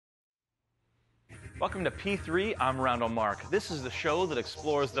Welcome to P3, I'm Randall Mark. This is the show that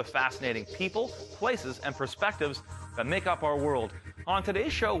explores the fascinating people, places, and perspectives that make up our world. On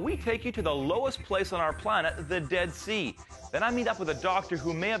today's show, we take you to the lowest place on our planet, the Dead Sea. Then I meet up with a doctor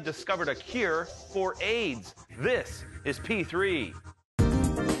who may have discovered a cure for AIDS. This is P3.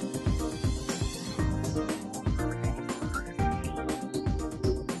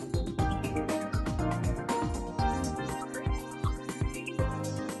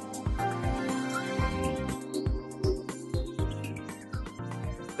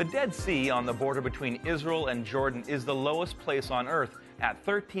 The Dead Sea on the border between Israel and Jordan is the lowest place on Earth at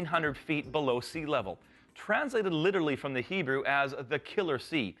 1,300 feet below sea level. Translated literally from the Hebrew as the Killer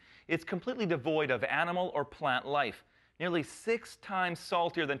Sea, it's completely devoid of animal or plant life. Nearly 6 times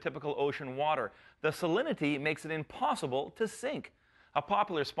saltier than typical ocean water, the salinity makes it impossible to sink. A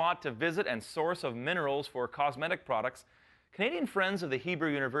popular spot to visit and source of minerals for cosmetic products, Canadian Friends of the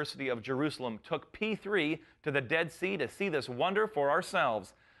Hebrew University of Jerusalem took P3 to the Dead Sea to see this wonder for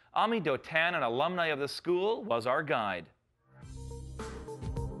ourselves. Ami Dotan, an alumni of the school, was our guide.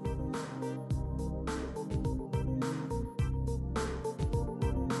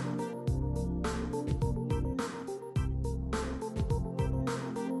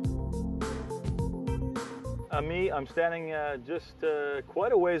 Ami, I'm standing just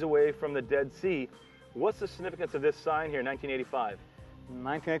quite a ways away from the Dead Sea. What's the significance of this sign here, 1985?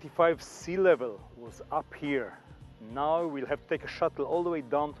 1985 sea level was up here. Now we'll have to take a shuttle all the way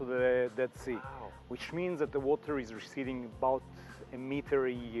down to the Dead Sea, Wow. which means that the water is receding about a meter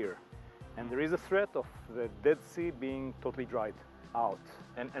a year. And there is a threat of the Dead Sea being totally dried out.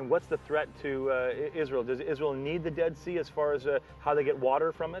 And what's the threat to Israel? Does Israel need the Dead Sea as far as how they get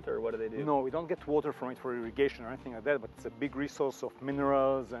water from it, or what do they do? No, we don't get water from it for irrigation or anything like that, but it's a big resource of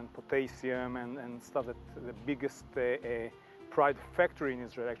minerals and potassium and stuff that the biggest pride factory in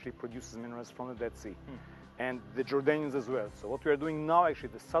Israel actually produces minerals from the Dead Sea. And the Jordanians as well. So what we are doing now, actually,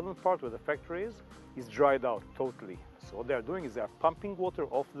 the southern part where the factory is dried out totally. So what they are doing is they are pumping water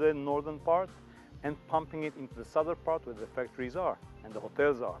off the northern part and pumping it into the southern part where the factories are and the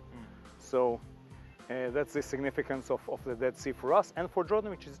hotels are. So that's the significance of the Dead Sea for us and for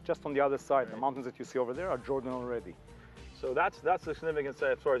Jordan, which is just on the other side. Right. The mountains that you see over there are Jordan already. So that's the significance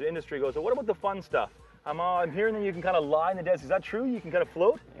as far as the industry goes. So what about the fun stuff? I'm hearing that you can kind of lie in the Dead Sea. Is that true? You can kind of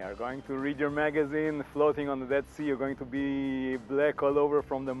float? You're going to read your magazine, floating on the Dead Sea. You're going to be black all over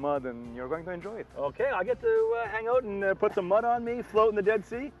from the mud, and you're going to enjoy it. Okay, I get to hang out and put some mud on me, float in the Dead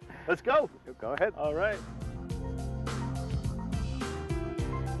Sea. Let's go. Go ahead. All right.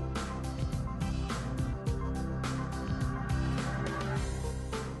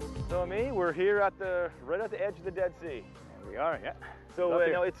 So, Ami, we're here right at the edge of the Dead Sea. There we are, yeah. So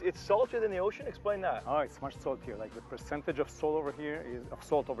now it's saltier than the ocean. Explain that. Oh, it's much saltier. Like the percentage of salt over here is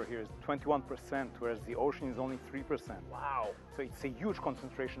 21%, whereas the ocean is only 3%. Wow. So it's a huge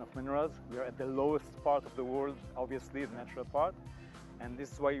concentration of minerals. We are at the lowest part of the world, obviously, the natural part, and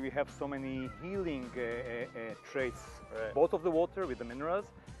this is why we have so many healing traits, right. Both of the water with the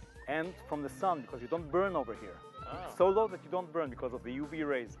minerals, and from the sun, because you don't burn over here. Oh. It's so low that you don't burn because of the UV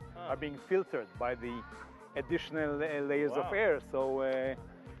rays are being filtered by the additional layers of air, so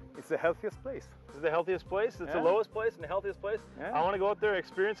it's the healthiest place. This is the healthiest place? It's the lowest place and the healthiest place? Yeah. I want to go out there,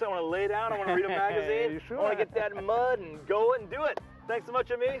 experience it, I want to lay down, I want to read a magazine, sure? I want to get that mud and go and do it. Thanks so much,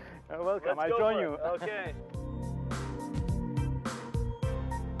 Ami. You're welcome, Let's I'll join you. Okay.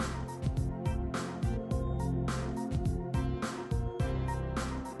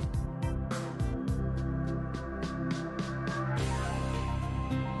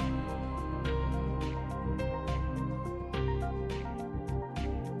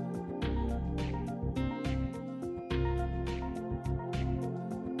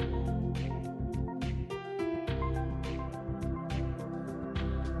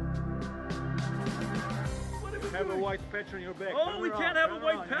 Have a white patch on your back. Oh, we can't have a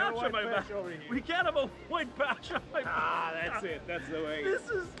white patch on my back. We can't have a white patch on my back. Ah, that's it. That's the way. This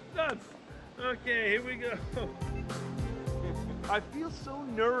is nuts. Okay, here we go. I feel so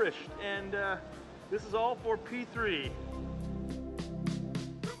nourished, and this is all for P3.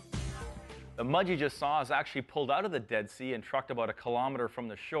 The mud you just saw is actually pulled out of the Dead Sea and trucked about 1 kilometer from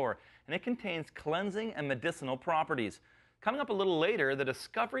the shore, and it contains cleansing and medicinal properties. Coming up a little later, the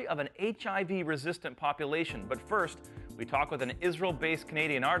discovery of an HIV-resistant population. But first, we talk with an Israel-based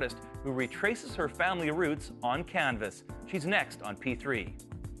Canadian artist who retraces her family roots on canvas. She's next on P3.